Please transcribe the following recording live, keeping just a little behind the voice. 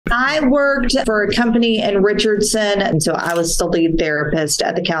I worked for a company in Richardson, and so I was the lead therapist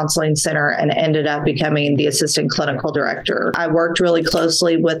at the counseling center and ended up becoming the assistant clinical director. I worked really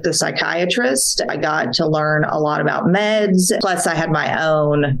closely with the psychiatrist. I got to learn a lot about meds, plus I had my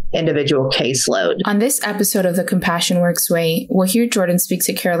own individual caseload. On this episode of the CompassionWorks Way, we'll hear Jordan speak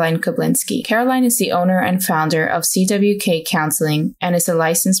to Caroline Kobylinski. Caroline is the owner and founder of CWK Counseling and is a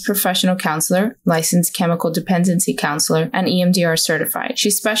licensed professional counselor, licensed chemical dependency counselor, and EMDR certified. She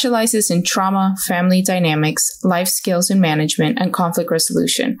specializes in trauma, family dynamics, life skills and management, and conflict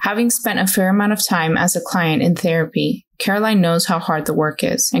resolution. Having spent a fair amount of time as a client in therapy, Caroline knows how hard the work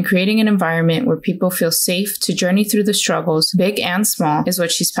is, and creating an environment where people feel safe to journey through the struggles, big and small, is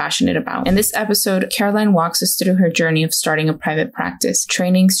what she's passionate about. In this episode, Caroline walks us through her journey of starting a private practice,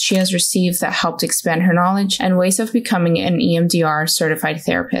 trainings she has received that helped expand her knowledge, and ways of becoming an EMDR certified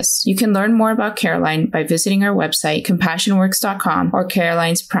therapist. You can learn more about Caroline by visiting our website, CompassionWorks.com, or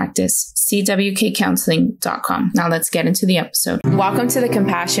Caroline's practice, CWKCounseling.com. Now let's get into the episode. Welcome to the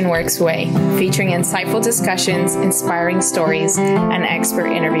CompassionWorks Way, featuring insightful discussions, inspiring stories, and expert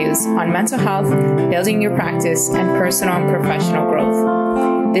interviews on mental health, building your practice, and personal and professional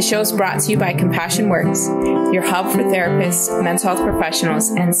growth. This show is brought to you by CompassionWorks, your hub for therapists, mental health professionals,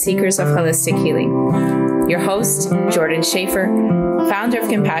 and seekers of holistic healing. Your host, Jordan Schaefer, founder of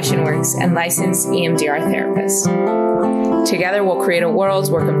CompassionWorks and licensed EMDR therapist. Together, we'll create a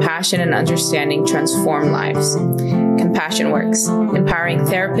world where compassion and understanding transform lives. CompassionWorks, empowering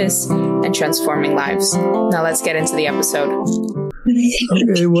therapists and transforming lives. Now let's get into the episode.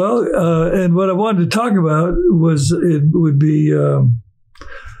 Okay, well, and what I wanted to talk about was it would be,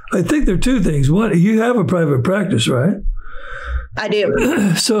 I think there are two things. One, you have a private practice, right? I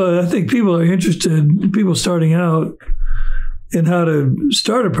do. So I think people are interested, people starting out, in how to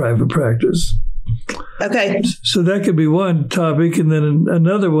start a private practice. Okay. So that could be one topic. And then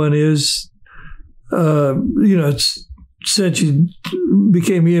another one is, since you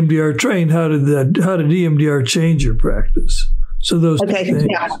became EMDR trained, how did EMDR change your practice? So those okay, two things.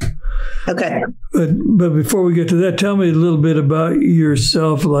 Yeah. Okay. But before we get to that, tell me a little bit about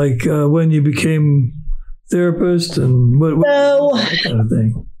yourself, like when you became therapist and what that kind of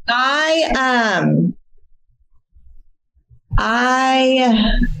thing.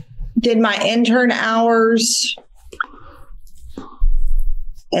 I did my intern hours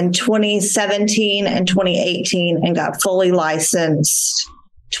in 2017 and 2018 and got fully licensed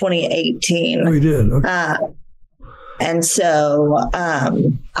 2018. Oh, you did? Okay. And so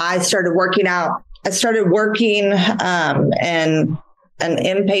I started working out. I started working in an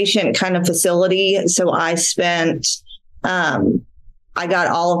inpatient kind of facility. So I spent, I got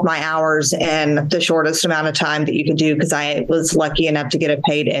all of my hours in the shortest amount of time that you could do because I was lucky enough to get a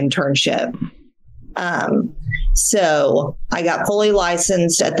paid internship. So I got fully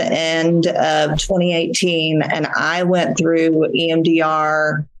licensed at the end of 2018, and I went through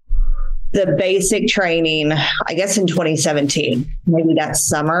EMDR, the basic training, I guess in 2017, maybe that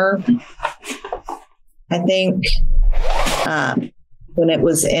summer, I think, when it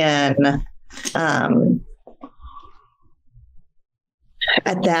was in,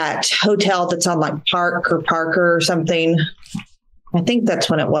 at that hotel that's on like Parker or something. I think that's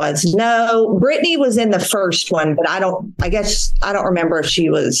when it was. No, Brittany was in the first one, but I don't remember if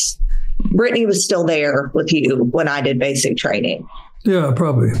Brittany was still there with you when I did basic training. Yeah,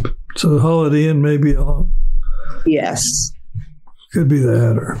 probably. So Holiday Inn maybe. Yes. Could be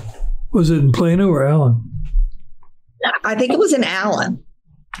that, or was it in Plano or Allen? I think it was in Allen.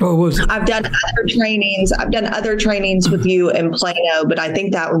 Oh, was it? I've done other trainings with you in Plano, but I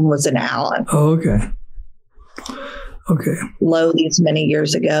think that one was in Allen. Oh, okay. Okay. These many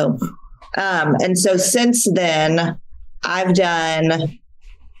years ago. And so since then, I've done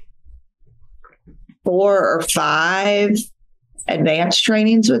 4 or 5 advanced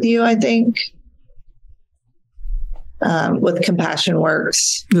trainings with you, I think, with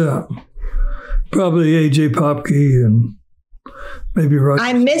CompassionWorks. Yeah. Probably AJ Popke and maybe Roger.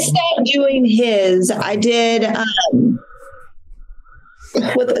 I missed out doing his. I did,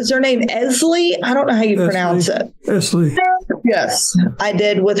 is her name Esley? I don't know how you pronounce it. Esley. Yes. I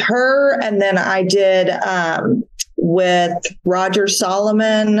did with her. And then I did with Roger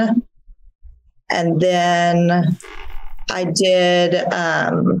Solomon. And then I did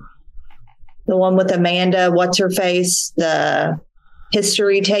the one with Amanda, what's her face? The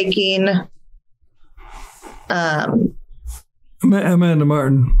history taking. Amanda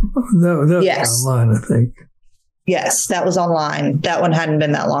Martin. That was online, I think. Yes, that was online. That one hadn't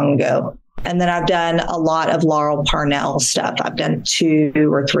been that long ago. And then I've done a lot of Laurel Parnell stuff. I've done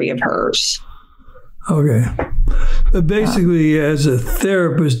 2 or 3 of hers. Okay. But basically, as a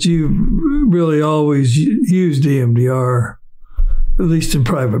therapist, you really always used EMDR, at least in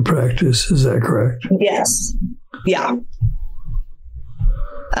private practice. Is that correct? Yes. Yeah.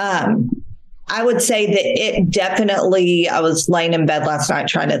 I would say that it definitely, I was laying in bed last night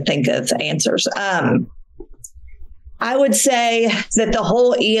trying to think of answers. I would say that the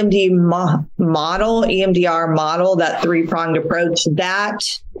whole EMDR model, that three-pronged approach, that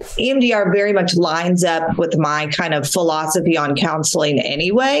EMDR very much lines up with my kind of philosophy on counseling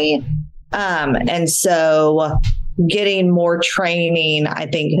anyway. And so getting more training, I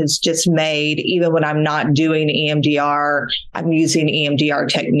think, has just made, even when I'm not doing EMDR, I'm using EMDR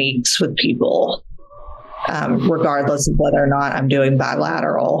techniques with people, regardless of whether or not I'm doing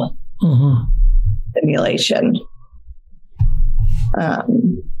bilateral stimulation.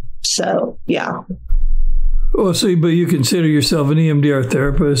 So, yeah. Well, so, but you consider yourself an EMDR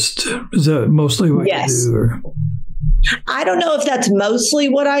therapist? Is that mostly what you do? Or? I don't know if that's mostly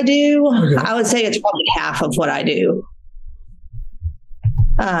what I do. Okay. I would say it's probably half of what I do.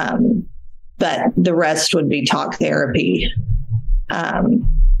 But the rest would be talk therapy. And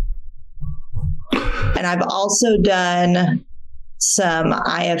I've also done some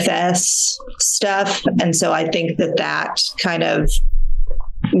IFS stuff. And so I think that kind of,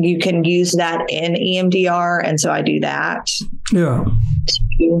 you can use that in EMDR. And so I do that. Yeah.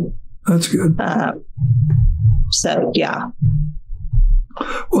 That's good. So, yeah.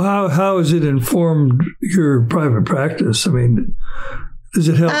 Well, how has it informed your private practice? I mean, does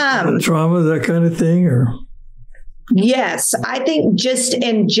it help with trauma, that kind of thing, or? Yes, I think just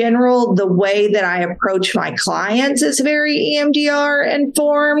in general, the way that I approach my clients is very EMDR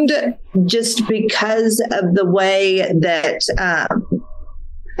informed, just because of the way that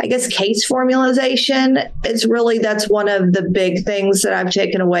I guess case formalization is really, that's one of the big things that I've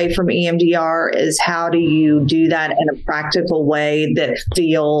taken away from EMDR, is how do you do that in a practical way that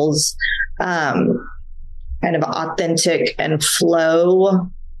feels kind of authentic and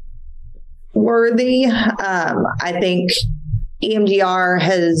flow worthy. I think EMDR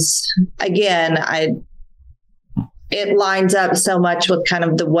has, again, it lines up so much with kind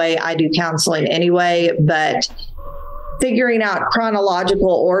of the way I do counseling anyway, but figuring out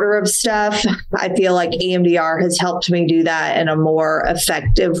chronological order of stuff, I feel like EMDR has helped me do that in a more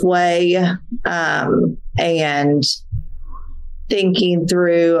effective way. And thinking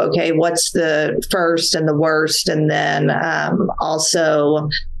through, okay, what's the first and the worst? And then also,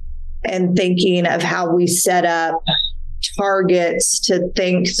 and thinking of how we set up targets to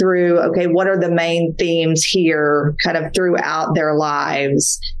think through, okay, what are the main themes here kind of throughout their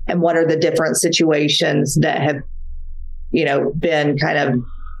lives? And what are the different situations that have, been kind of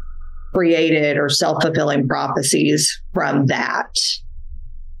created or self-fulfilling prophecies from that?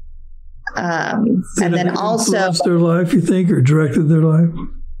 And then also their life, you think, or directed their life?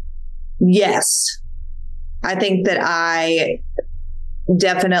 Yes. I think that I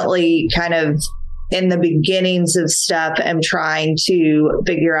definitely kind of in the beginnings of stuff am trying to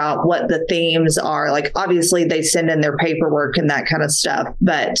figure out what the themes are. Like, obviously they send in their paperwork and that kind of stuff,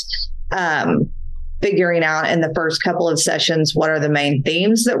 but figuring out in the first couple of sessions, what are the main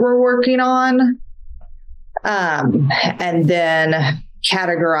themes that we're working on? And then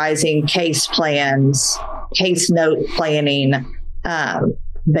categorizing case plans, case note planning,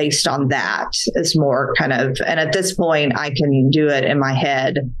 based on that is more kind of, and at this point I can do it in my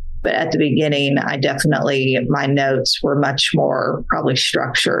head, but at the beginning, my notes were much more probably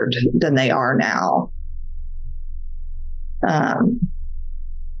structured than they are now.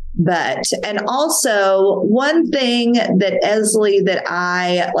 And also one thing that Esley that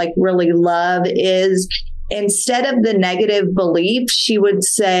I really love is, instead of the negative belief, she would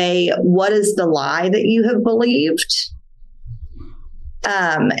say, what is the lie that you have believed?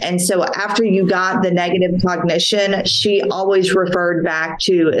 And so after you got the negative cognition, she always referred back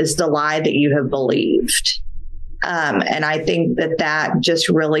to is the lie that you have believed. And I think that just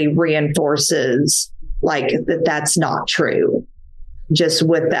really reinforces that that's not true, just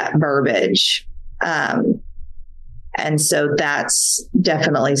with that verbiage. And so that's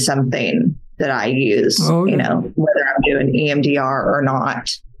definitely something that I use, whether I'm doing EMDR or not.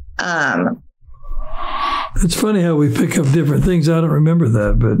 It's funny how we pick up different things. I don't remember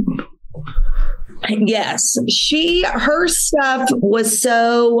that, but. Yes, her stuff was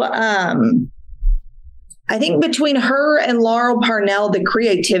so, I think between her and Laurel Parnell, the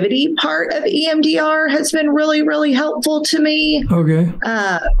creativity part of EMDR has been really, really helpful to me. Okay.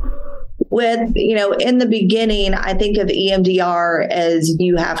 With, in the beginning, I think of EMDR as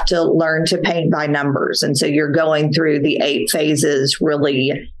you have to learn to paint by numbers. And so you're going through the 8 phases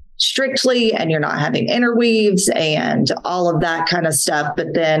really strictly, and you're not having interweaves and all of that kind of stuff.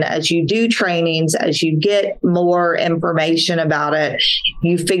 But then as you do trainings, as you get more information about it,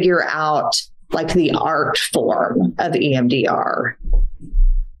 you figure out like the art form of EMDR.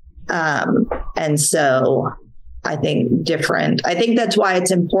 And so I think that's why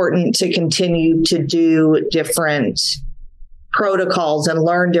it's important to continue to do different protocols and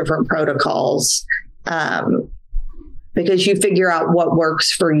learn different protocols, because you figure out what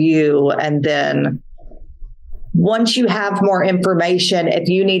works for you. And then once you have more information, if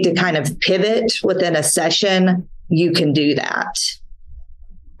you need to kind of pivot within a session, you can do that.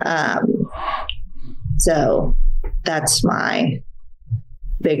 So that's my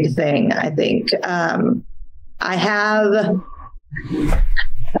big thing, I think. I have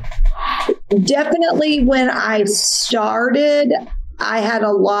definitely, when I started, I had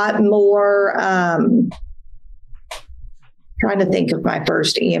a lot more, trying to think of my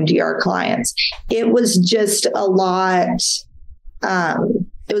first EMDR clients. It was just a lot,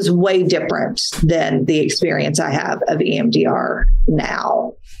 it was way different than the experience I have of EMDR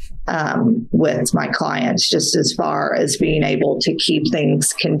now. With my clients, just as far as being able to keep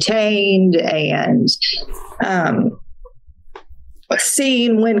things contained and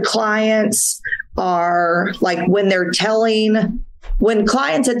seeing when clients are like, when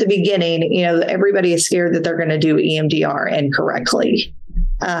clients at the beginning, everybody is scared that they're going to do EMDR incorrectly.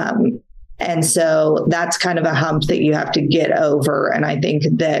 And so that's kind of a hump that you have to get over. And I think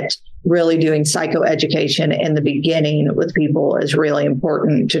that really doing psychoeducation in the beginning with people is really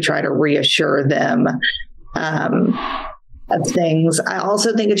important to try to reassure them of things. I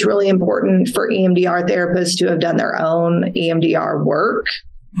also think it's really important for EMDR therapists to have done their own EMDR work,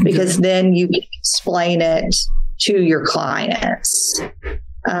 because then you can explain it to your clients.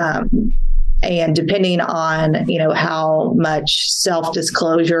 And depending on, how much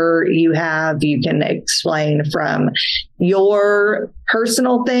self-disclosure you have, you can explain from your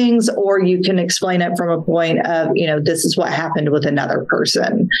personal things, or you can explain it from a point of, this is what happened with another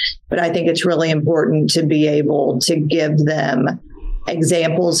person. But I think it's really important to be able to give them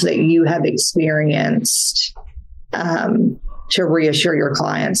examples that you have experienced, to reassure your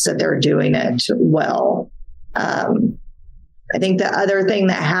clients that they're doing it well. I think the other thing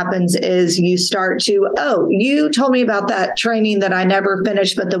that happens is you start to, you told me about that training that I never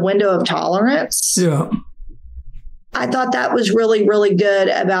finished, but the window of tolerance. Yeah. I thought that was really, really good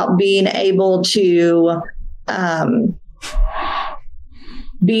about being able to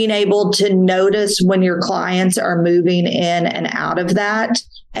notice when your clients are moving in and out of that,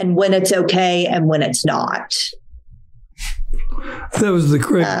 and when it's okay and when it's not. That was the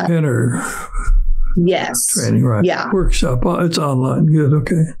Craig Penner. Yes. Training, right? Yeah. Workshop. It's online. Good.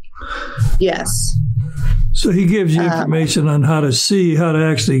 Okay. Yes. So he gives you information on how to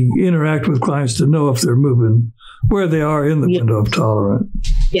actually interact with clients to know if they're moving, where they are in the window of tolerance.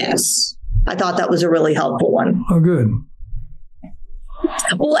 Yes. I thought that was a really helpful one. Oh, good.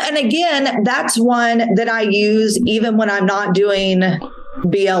 Well, and again, that's one that I use even when I'm not doing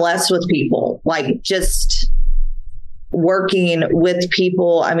BLS with people, like just working with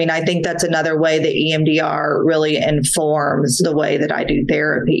people. I mean, I think that's another way that EMDR really informs the way that I do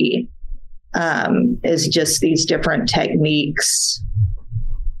therapy, is just these different techniques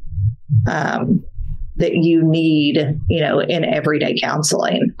that you need, in everyday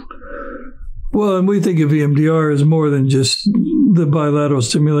counseling. Well, and we think of EMDR as more than just the bilateral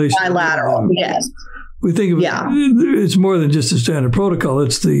stimulation. Bilateral, yes. We think of it's more than just a standard protocol.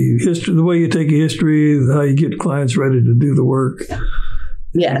 It's the history, the way you take a history, how you get clients ready to do the work.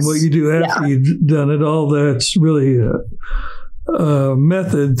 Yes. And what you do after you've done it, all that's really a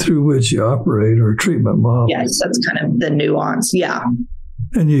method through which you operate, or a treatment model. Yes, that's kind of the nuance. Yeah.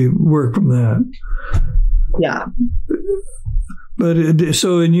 And you work from that. Yeah. But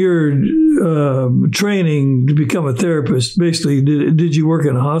so in your training to become a therapist, basically, did you work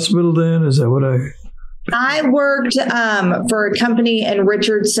in a hospital then? Is that what I worked for a company in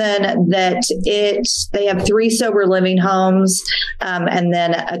Richardson they have 3 sober living homes, and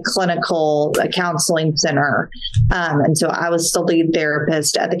then a counseling center. And so I was the lead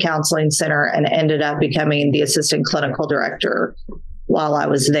therapist at the counseling center and ended up becoming the assistant clinical director while I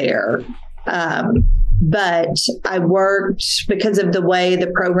was there. But I worked, because of the way the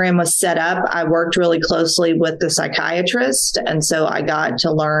program was set up, I worked really closely with the psychiatrist. And so I got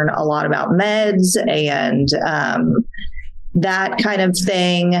to learn a lot about meds and that kind of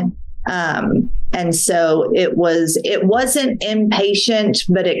thing. And so it wasn't inpatient,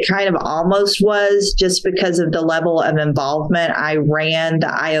 but it kind of almost was, just because of the level of involvement. I ran the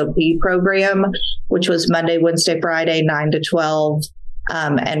IOP program, which was Monday, Wednesday, Friday, 9 to 12.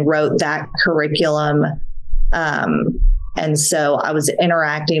 and wrote that curriculum. And so I was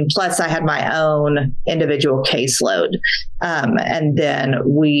interacting, plus I had my own individual caseload. And then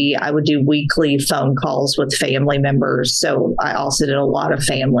I would do weekly phone calls with family members. So I also did a lot of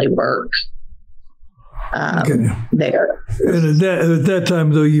family work there. And at that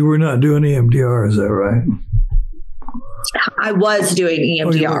time, though, you were not doing EMDR, is that right? I was doing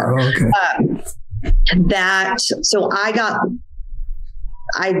EMDR. Oh, okay.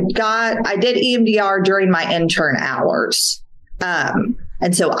 I did EMDR during my intern hours. And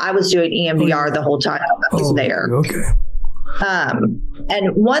so I was doing EMDR the whole time I was there. Okay.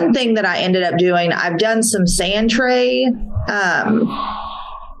 And one thing that I ended up doing, I've done some sand tray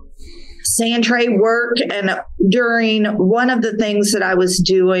work. And during one of the things that I was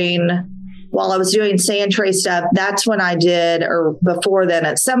doing while I was doing sand tray stuff, that's when I did, or before then,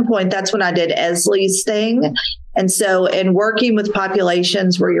 at some point, that's when I did Esley's thing. And so in working with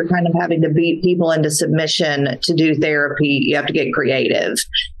populations where you're kind of having to beat people into submission to do therapy, you have to get creative.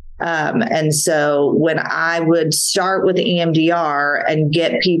 And so when I would start with EMDR and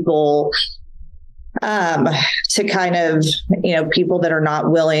get people to kind of, people that are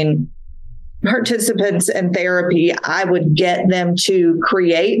not willing participants in therapy, I would get them to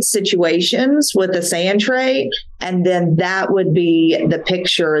create situations with a sand tray, and then that would be the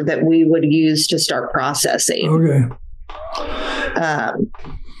picture that we would use to start processing. Okay.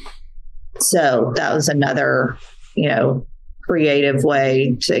 So that was another, creative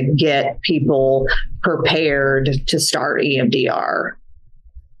way to get people prepared to start EMDR.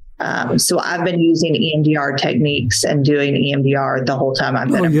 So I've been using EMDR techniques and doing EMDR the whole time I've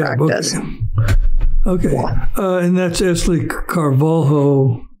been in practice. Okay. Yeah. And that's Esley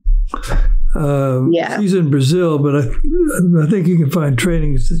Carvalho. She's in Brazil, but I think you can find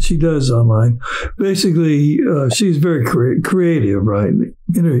trainings that she does online. Basically, she's very creative, right?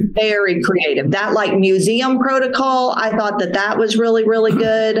 Very creative. That like museum protocol, I thought that was really, really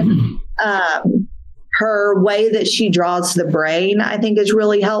good. Her way that she draws the brain, I think, is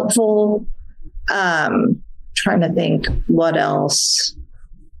really helpful. Trying to think what else.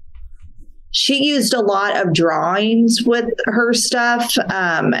 She used a lot of drawings with her stuff.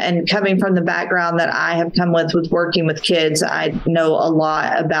 And coming from the background that I have come with working with kids, I know a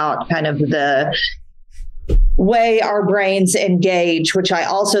lot about kind of the way our brains engage, which I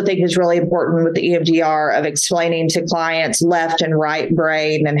also think is really important with the EMDR, of explaining to clients left and right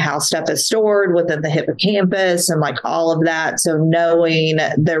brain and how stuff is stored within the hippocampus and like all of that. So knowing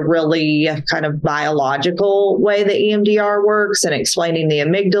the really kind of biological way the EMDR works and explaining the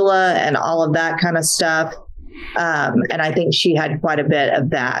amygdala and all of that kind of stuff. And I think she had quite a bit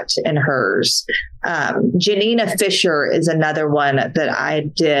of that in hers. Janina Fisher is another one that I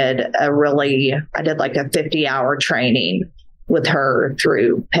did like a 50-hour training with her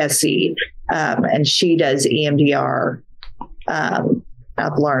through PESI. And she does EMDR.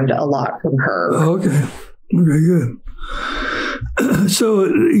 I've learned a lot from her. Okay. Good. So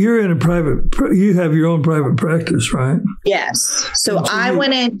you're in you have your own private practice, right? Yes. So I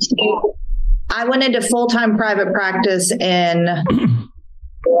went into full-time private practice in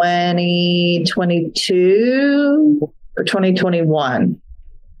 2022 or 2021.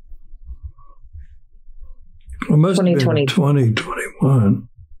 Well, must have been 2021.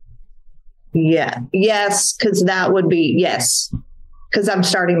 Yeah. Yes, because that would be, because I'm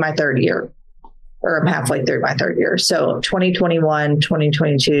starting my third year, or I'm halfway through my third year. So 2021,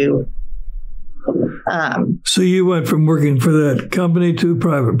 2022. So you went from working for that company to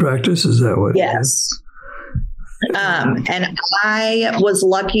private practice, is that what? Yes. And I was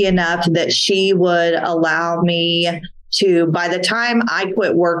lucky enough that she would allow me to, by the time I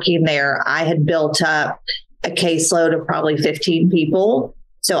quit working there, I had built up a caseload of probably 15 people.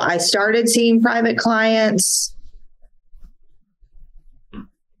 So I started seeing private clients,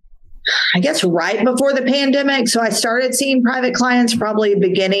 I guess, right before the pandemic. So I started seeing private clients probably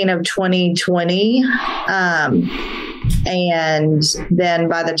beginning of 2020. And then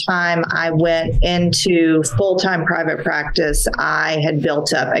by the time I went into full-time private practice, I had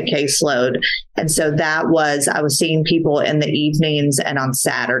built up a caseload. And so I was seeing people in the evenings and on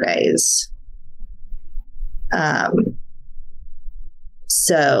Saturdays.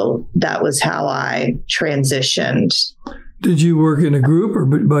 So that was how I transitioned. Did you work in a group or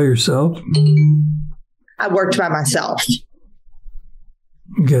by yourself? I worked by myself.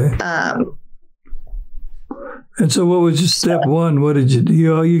 Okay. And so what was just step one? What did you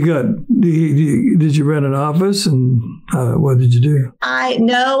do? Did you rent an office, and what did you do?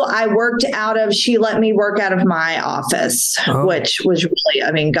 She let me work out of my office, which was really,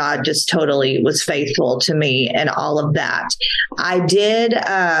 I mean, God just totally was faithful to me and all of that. I did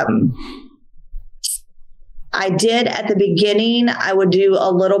at the beginning, I would do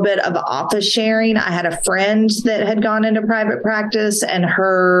a little bit of office sharing. I had a friend that had gone into private practice, and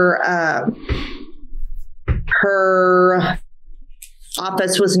her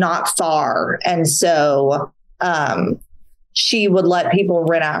office was not far. And so she would let people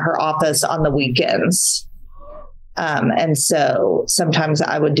rent out her office on the weekends. And so sometimes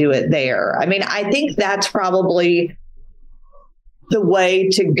I would do it there. I mean, I think that's probably the way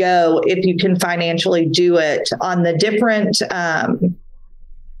to go if you can financially do it. On the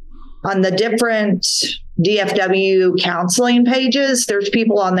different DFW counseling pages, there's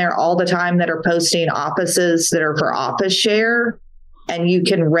people on there all the time that are posting offices that are for office share, and you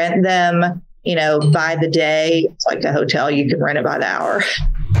can rent them, by the day. It's like a hotel. You can rent it by the hour.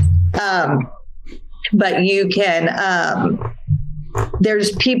 But you can,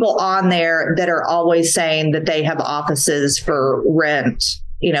 there's people on there that are always saying that they have offices for rent,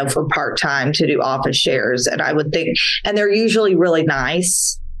 for part-time to do office shares. And I would think, and they're usually really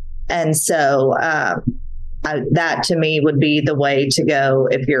nice. And so that to me would be the way to go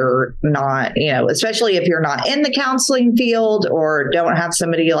if you're not, especially if you're not in the counseling field or don't have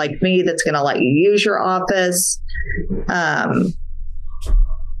somebody like me that's going to let you use your office.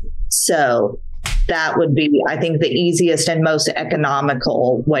 So that would be, I think, the easiest and most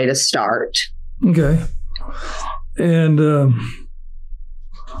economical way to start. Okay. And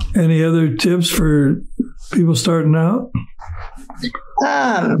any other tips for people starting out?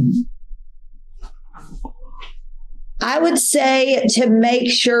 I would say to make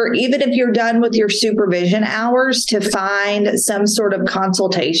sure, even if you're done with your supervision hours, to find some sort of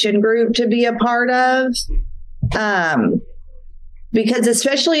consultation group to be a part of. Because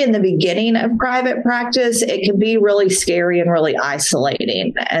especially in the beginning of private practice, it can be really scary and really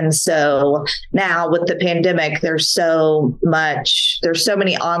isolating. And so now with the pandemic, there's so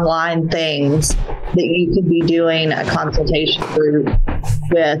many online things that you could be doing a consultation group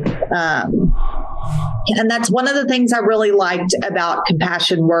with. And that's one of the things I really liked about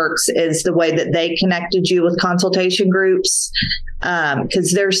CompassionWorks is the way that they connected you with consultation groups.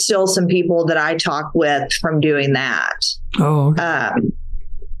 Because there's still some people that I talk with from doing that. Oh, okay.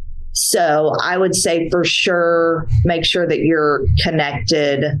 So I would say for sure, make sure that you're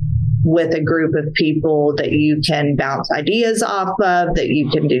connected with a group of people that you can bounce ideas off of, that you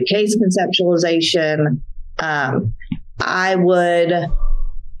can do case conceptualization. I would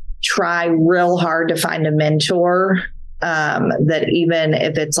try real hard to find a mentor. That even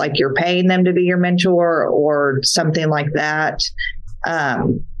if it's like you're paying them to be your mentor or something like that,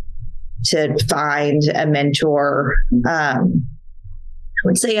 to find a mentor. I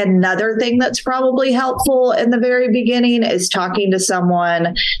would say another thing that's probably helpful in the very beginning is talking to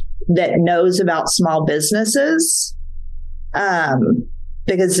someone that knows about small businesses,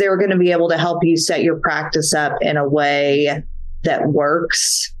 because they're going to be able to help you set your practice up in a way that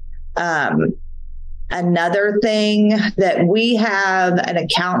works. Another thing that we have an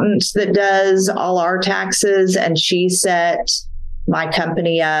accountant that does all our taxes, and she set my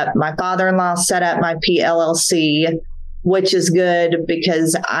company up. My father-in-law set up my PLLC, which is good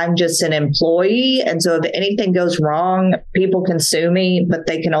because I'm just an employee. And so if anything goes wrong, people can sue me, but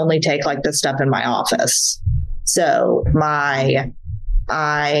they can only take like the stuff in my office. So I'm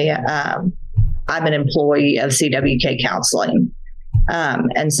an employee of CWK Counseling.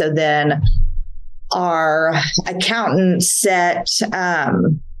 And so then our accountant set up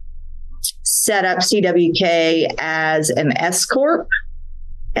CWK as an S Corp.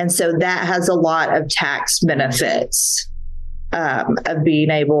 And so that has a lot of tax benefits of being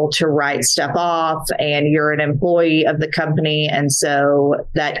able to write stuff off, and you're an employee of the company. And so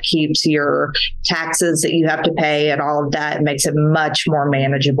that keeps your taxes that you have to pay and all of that, makes it much more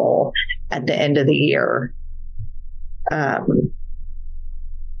manageable at the end of the year.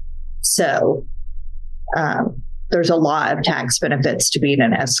 There's a lot of tax benefits to being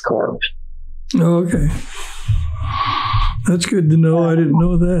an S Corp. Oh, okay. That's good to know. I didn't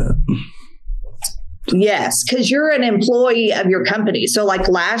know that. Yes, because you're an employee of your company. So like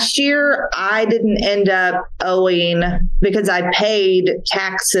last year, I didn't end up owing because I paid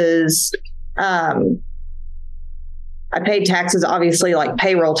taxes. I paid taxes, obviously, like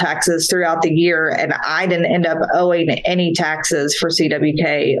payroll taxes throughout the year. And I didn't end up owing any taxes for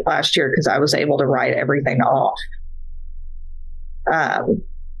CWK last year because I was able to write everything off.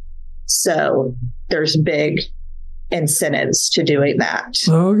 So there's big incentives to doing that.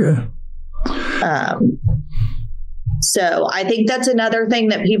 Okay. So I think that's another thing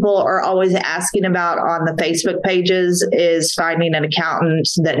that people are always asking about on the Facebook pages is finding an accountant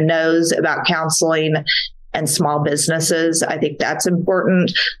that knows about counseling and small businesses. I think that's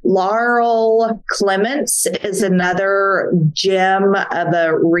important. Laurel Clements is another gem of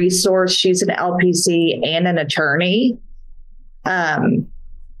a resource. She's an LPC and an attorney. And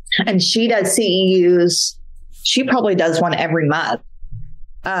she does CEUs. She probably does one every month.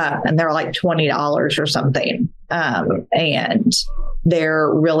 And they're like $20 or something. And they're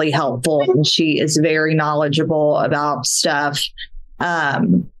really helpful. And she is very knowledgeable about stuff.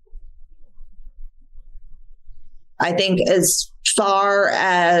 I think as far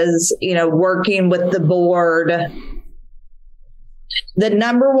as, working with the board, the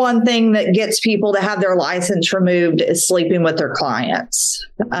number one thing that gets people to have their license removed is sleeping with their clients.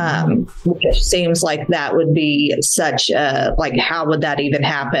 Which seems like that would be such a, how would that even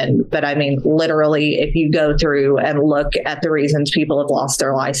happen? But I mean, literally, if you go through and look at the reasons people have lost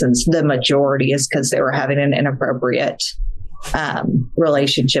their license, the majority is because they were having an inappropriate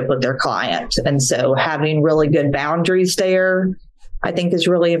relationship with their client. And so having really good boundaries there, I think, is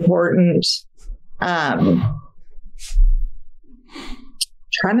really important. Trying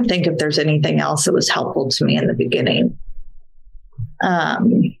to think if there's anything else that was helpful to me in the beginning.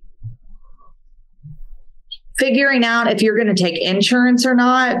 Figuring out if you're going to take insurance or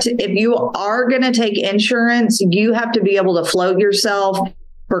not. If you are going to take insurance, you have to be able to float yourself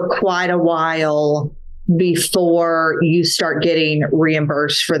for quite a while before you start getting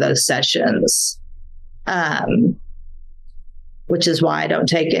reimbursed for those sessions, which is why I don't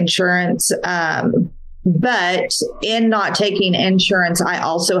take insurance. But in not taking insurance, I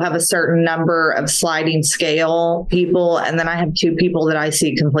also have a certain number of sliding scale people. And then I have 2 people that I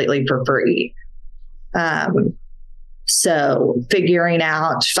see completely for free. So figuring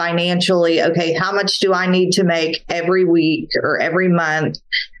out financially, okay, how much do I need to make every week or every month?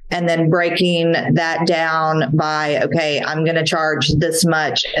 And then breaking that down by, okay, I'm going to charge this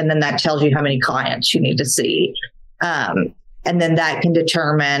much. And then that tells you how many clients you need to see. And then that can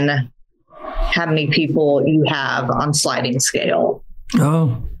determine how many people you have on sliding scale.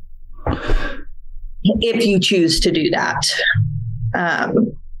 Oh. If you choose to do that.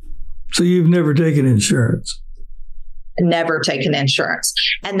 So you've never taken insurance? Never taken insurance.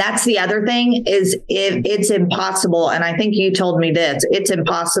 And that's the other thing is if it's impossible. And I think you told me this, it's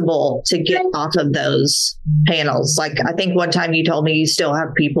impossible to get off of those panels. I think one time you told me you still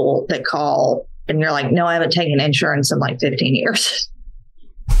have people that call and you're like, no, I haven't taken insurance in 15 years.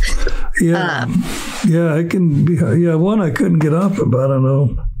 Yeah. I can be. Yeah. One I couldn't get off of, I don't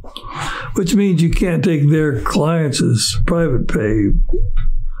know. Which means you can't take their clients as private pay.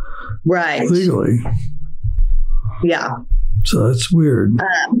 Right. Legally. Yeah. So that's weird.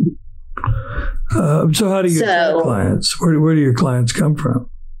 So how do you get clients? Where do your clients come from?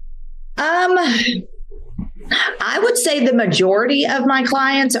 I would say the majority of my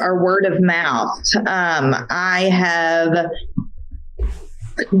clients are word of mouth. I have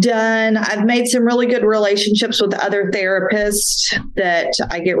I've made some really good relationships with other therapists that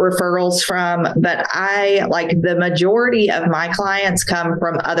I get referrals from, but the majority of my clients come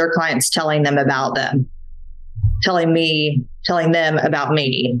from other clients telling them about them, telling them about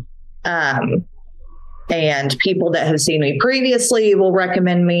me. And people that have seen me previously will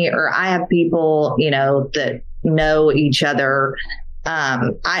recommend me, or I have people, that know each other.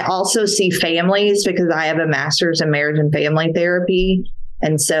 I also see families because I have a master's in marriage and family therapy.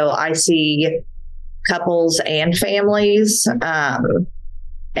 And so I see couples and families, and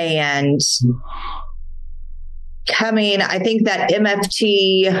I think that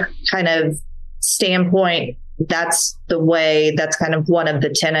MFT kind of standpoint, that's kind of one of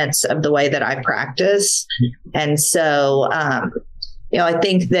the tenets of the way that I practice. And so, I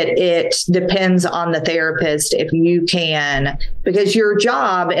think that it depends on the therapist if you can, because your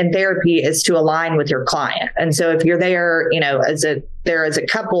job in therapy is to align with your client. And so if you're there, as a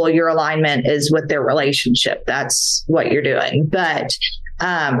couple, your alignment is with their relationship. That's what you're doing. But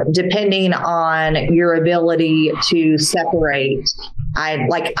depending on your ability to separate,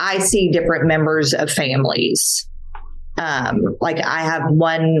 I see different members of families. I have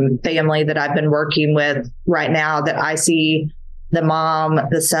one family that I've been working with right now that I see the mom,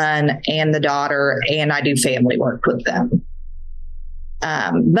 the son, and the daughter, and I do family work with them.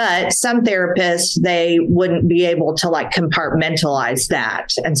 But some therapists, they wouldn't be able to compartmentalize that.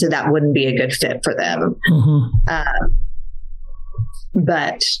 And so that wouldn't be a good fit for them. Mm-hmm.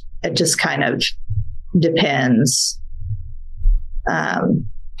 But it just kind of depends.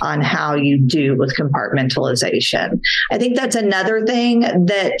 on how you do with compartmentalization. I think that's another thing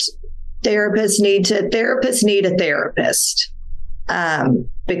that therapists need a therapist,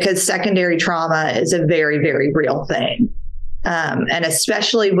 because secondary trauma is a very, very real thing. And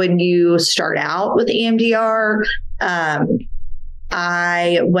especially when you start out with EMDR,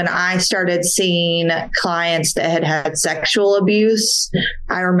 when I started seeing clients that had sexual abuse,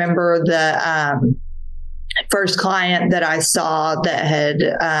 I remember the first client that I saw that had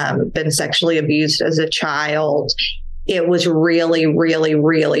been sexually abused as a child. It was really, really,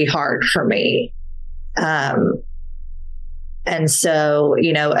 really hard for me. And so,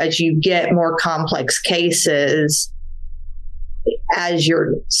 as you get more complex cases, as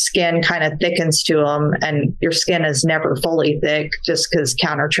your skin kind of thickens to them, and your skin is never fully thick just because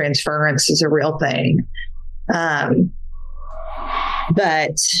countertransference is a real thing.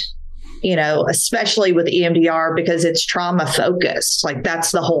 But, especially with EMDR, because it's trauma focused, like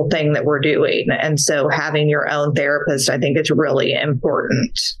that's the whole thing that we're doing. And so having your own therapist, I think, is really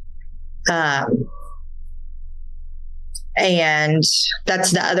important. And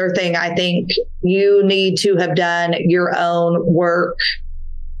that's the other thing. I think you need to have done your own work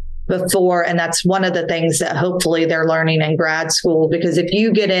before. And that's one of the things that hopefully they're learning in grad school, because if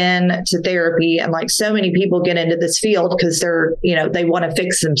you get into therapy, and like so many people get into this field because they're, they want to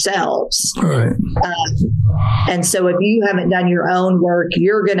fix themselves. Right. And so if you haven't done your own work,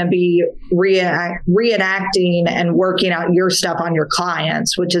 you're going to be reenacting and working out your stuff on your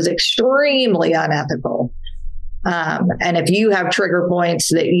clients, which is extremely unethical. And if you have trigger points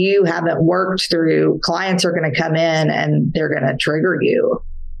that you haven't worked through, clients are going to come in and they're going to trigger you.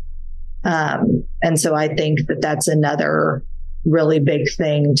 And so I think that that's another really big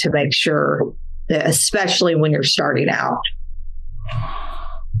thing to make sure that, especially when you're starting out.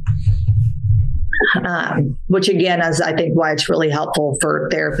 Which again is, I think, why it's really helpful for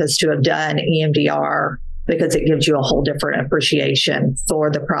therapists to have done EMDR, because it gives you a whole different appreciation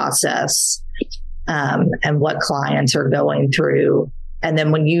for the process. And what clients are going through. And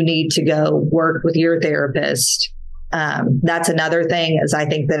then when you need to go work with your therapist, that's another thing, is I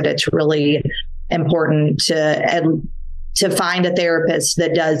think that it's really important to find a therapist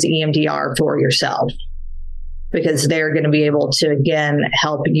that does EMDR for yourself, because they're going to be able to, again,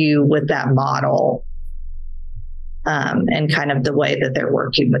 help you with that model, and kind of the way that they're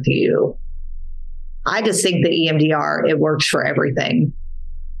working with you. I just think that EMDR, it works for everything.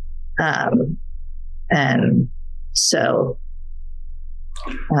 And so,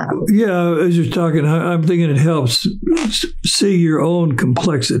 as you're talking, I'm thinking it helps see your own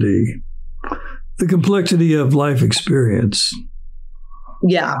complexity, the complexity of life experience.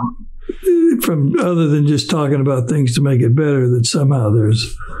 Yeah. From other than just talking about things to make it better, that somehow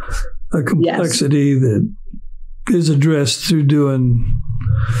there's a complexity that is addressed through doing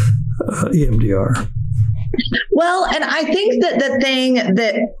EMDR. Well, and I think that the thing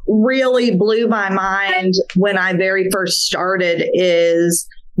that really blew my mind when I very first started is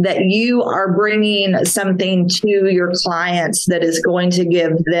that you are bringing something to your clients that is going to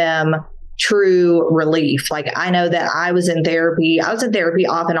give them true relief. Like, I know that I was in therapy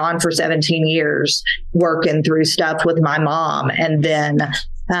off and on for 17 years, working through stuff with my mom. And then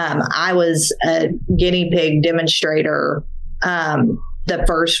I was a guinea pig demonstrator the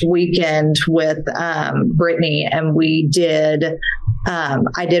first weekend with Brittany, and we did,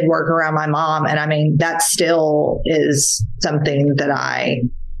 I did work around my mom. And I mean, that still is something that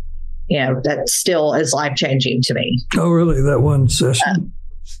that still is life-changing to me. Oh, really? That one session?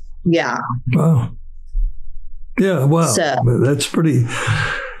 Yeah. Wow. Yeah, wow. So, that's pretty,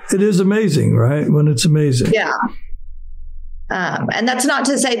 it is amazing, right? When it's amazing. Yeah. And that's not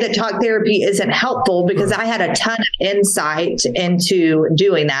to say that talk therapy isn't helpful, because I had a ton of insight into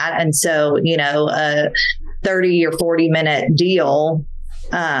doing that. And so, a 30 or 40-minute deal,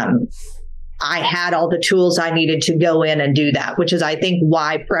 I had all the tools I needed to go in and do that, which is, I think,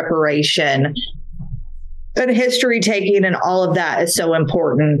 why preparation and history taking and all of that is so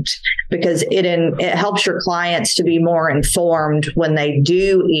important, because it helps your clients to be more informed when they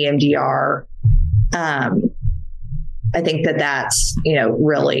do EMDR. I think that that's,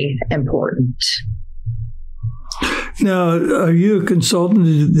 really important. Now, are you a consultant?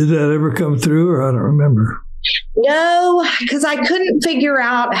 Did that ever come through, or I don't remember? No, because I couldn't figure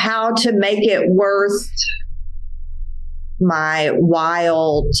out how to make it worth my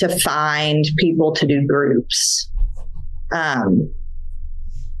while to find people to do groups.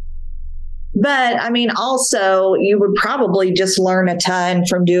 But I mean, also, you would probably just learn a ton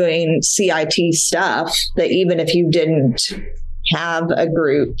from doing CIT stuff, that even if you didn't have a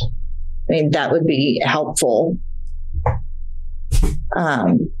group, I mean, that would be helpful.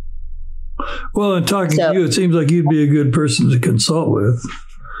 Well, in talking to you, it seems like you'd be a good person to consult with.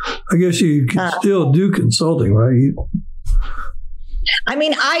 I guess you can still do consulting, right? I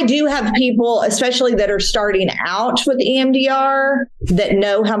mean, I do have people, especially that are starting out with EMDR, that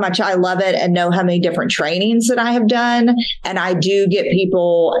know how much I love it and know how many different trainings that I have done. And I do get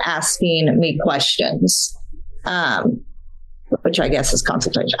people asking me questions, which I guess is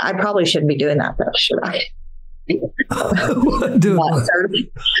consultation. I probably shouldn't be doing that, though, should I?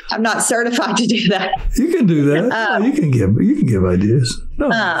 I'm not certified to do that. You can do that. You can give ideas.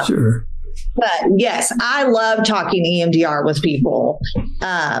 No, sure. But yes, I love talking EMDR with people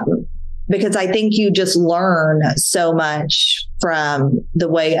because I think you just learn so much from the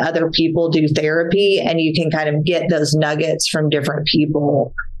way other people do therapy, and you can kind of get those nuggets from different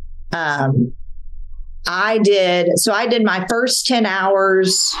people. I did my first 10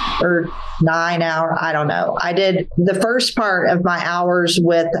 hours or 9 hours. I don't know. I did the first part of my hours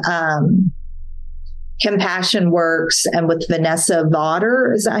with CompassionWorks and with Vanessa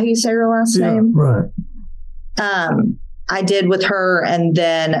Vauder. Is that how you say her last name? Right. I did with her. And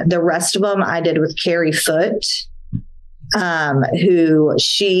then the rest of them I did with Carrie Foote, who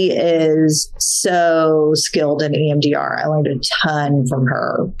she is so skilled in EMDR. I learned a ton from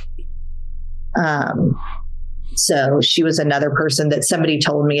her. So she was another person that somebody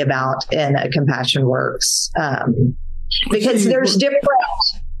told me about in a CompassionWorks, because there's different.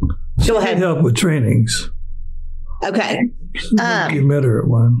 Go ahead. Help with trainings. Okay. You met her at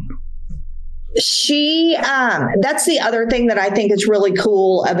one. She, that's the other thing that I think is really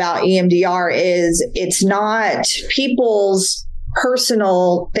cool about EMDR is it's not people's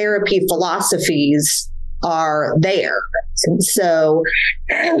personal therapy philosophies are there. And so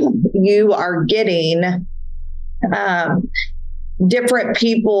you are getting different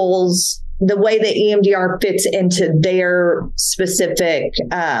people's, the way that EMDR fits into their specific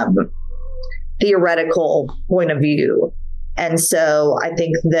theoretical point of view. And so I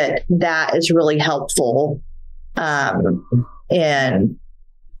think that that is really helpful in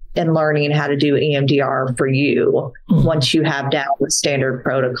learning how to do EMDR for you once you have down the standard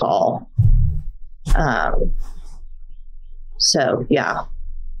protocol. So, yeah.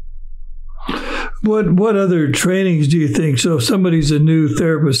 What other trainings do you think? So if somebody's a new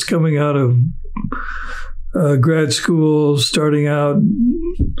therapist coming out of grad school, starting out,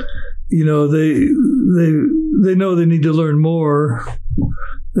 you know, they know they need to learn more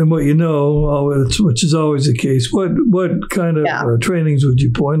than what you know, which is always the case. What kind of trainings would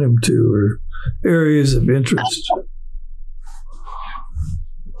you point them to, or areas of interest?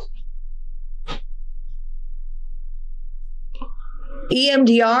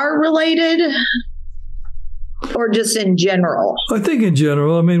 EMDR related, or just in general? I think in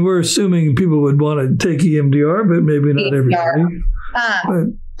general. I mean, we're assuming people would want to take EMDR, but maybe not everybody.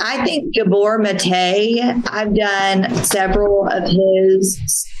 I think Gabor Mate, I've done several of his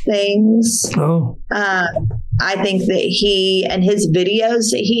things. Oh. I think that he and his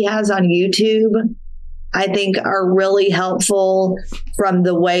videos that he has on YouTube, I think are really helpful from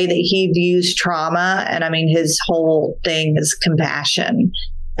the way that he views trauma. And I mean, his whole thing is compassion.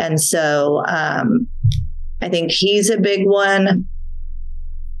 And so I think he's a big one.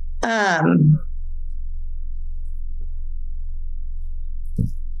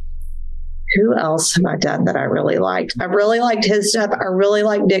 Who else have I done that I really liked? I really liked his stuff. I really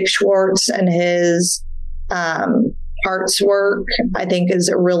like Dick Schwartz and his hearts work. I think is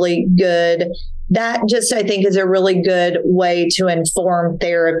a really good. That just, I think, is a really good way to inform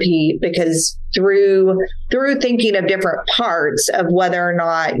therapy, because through thinking of different parts of whether or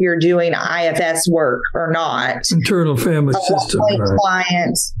not you're doing IFS work or not. Internal family system. Right.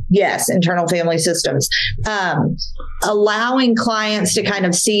 Clients, yes, internal family systems. Allowing clients to kind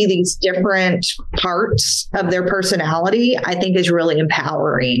of see these different parts of their personality, I think, is really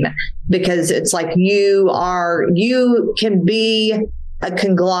empowering, because it's like you can be a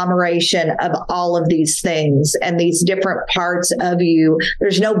conglomeration of all of these things and these different parts of you.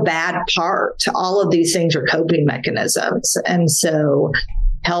 There's no bad part. All of these things are coping mechanisms. And so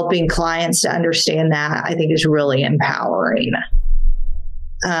helping clients to understand that, I think, is really empowering.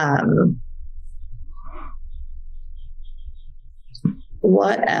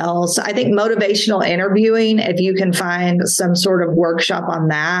 What else? I think motivational interviewing, if you can find some sort of workshop on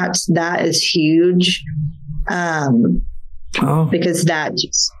that, that is huge. Because that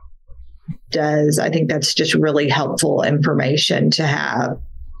just does, I think that's just really helpful information to have.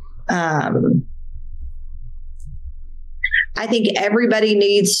 I think everybody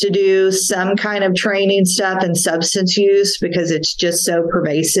needs to do some kind of training stuff in substance use, because it's just so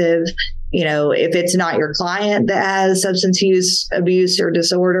pervasive if it's not your client that has substance use abuse or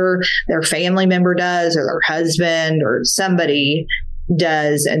disorder, their family member does, or their husband or somebody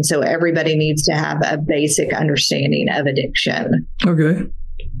does. And so everybody needs to have a basic understanding of addiction. Okay.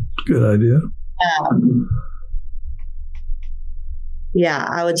 Good idea. Yeah,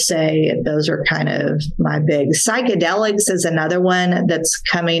 I would say those are kind of my big. Psychedelics is another one that's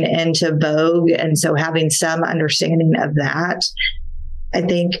coming into vogue. And so having some understanding of that, I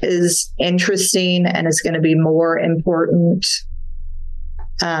think, is interesting and is going to be more important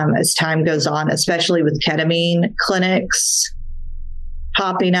as time goes on, especially with ketamine clinics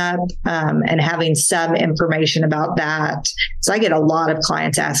popping up and having some information about that. So I get a lot of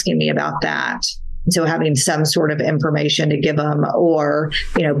clients asking me about that. So having some sort of information to give them, or,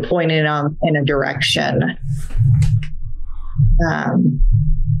 pointing them in a direction. I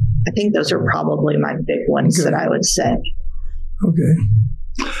think those are probably my big ones that I would say.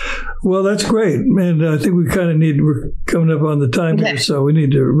 Okay. Well, that's great. And I think we're coming up on the time here, so we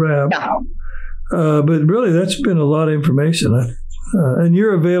need to wrap. Yeah. But really, that's been a lot of information. And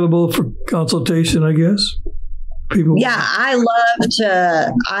you're available for consultation, I guess? People. Yeah, I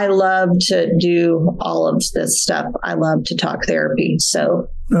love to do all of this stuff. I love to talk therapy. So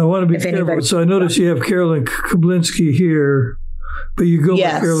I want to be careful. So I notice you have Caroline Kobylinski here, but you go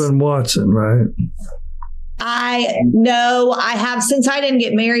by Caroline Watson, right? I have, since I didn't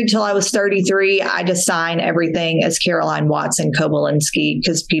get married till I was 33, I just sign everything as Caroline Watson Kobylinski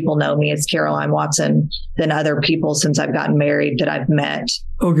because people know me as Caroline Watson than other people since I've gotten married that I've met.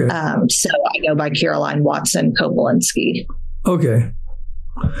 Okay. So I go by Caroline Watson Kobylinski. Okay.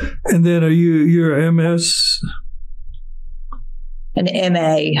 And then you're a MS? An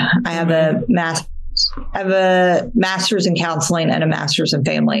MA. I have a master's in counseling and a master's in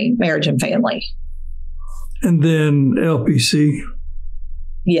marriage and family. And then LPC?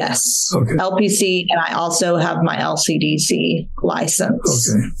 Yes. Okay. LPC, and I also have my LCDC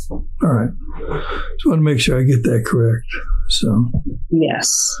license. Okay. All right. Just want to make sure I get that correct. So. Yes.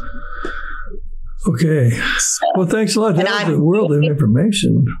 Okay. Well, thanks a lot. That was a world of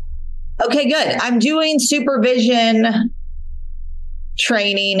information. Okay, good. I'm doing supervision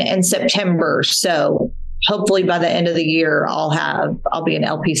training in September. So hopefully by the end of the year, I'll be an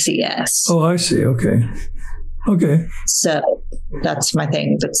LPCS. Oh, I see. Okay. Okay. So that's my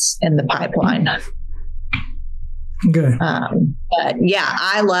thing that's in the pipeline. Okay. But yeah,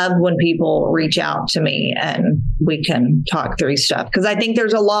 I love when people reach out to me and we can talk through stuff because I think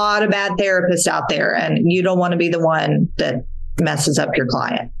there's a lot of bad therapists out there and you don't want to be the one that messes up your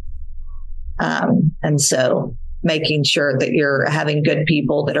client. And so making sure that you're having good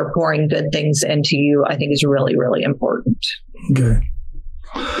people that are pouring good things into you, I think is really, really important. Okay.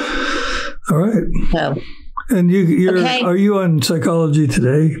 All right. So, and are you on Psychology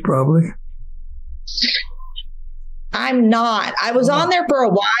Today, probably? I'm not. I was on there for a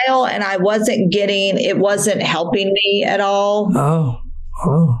while and it wasn't helping me at all.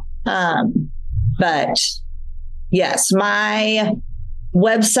 Oh. But yes, my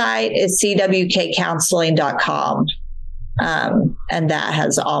website is cwkcounseling.com. And that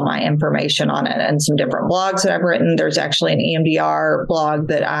has all my information on it and some different blogs that I've written. There's actually an EMDR blog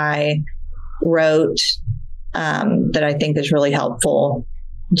that I wrote that I think is really helpful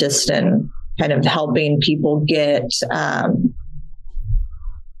just in kind of helping people get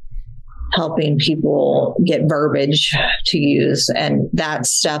verbiage to use. And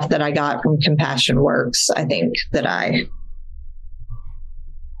that's stuff that I got from CompassionWorks. I think that I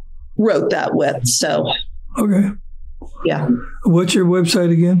wrote that with. So, okay. Yeah. What's your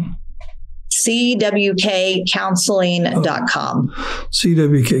website again? CWKcounseling.com.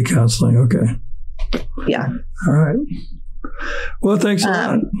 CWK Counseling. Okay. Yeah. All right. Well, thanks a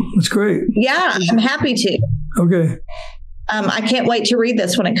lot. That's great. Yeah, I'm happy to. Okay. I can't wait to read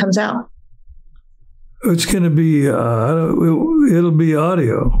this when it comes out. It's going to be, it'll be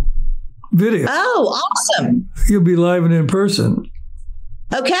audio, video. Oh, awesome. You'll be live and in person.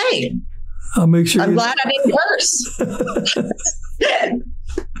 Okay. I'll make sure. I'm glad I didn't curse. Okay.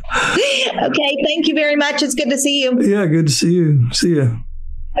 Thank you very much. It's good to see you. Yeah, good to see you. See ya.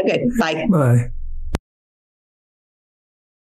 Okay. Bye. Bye.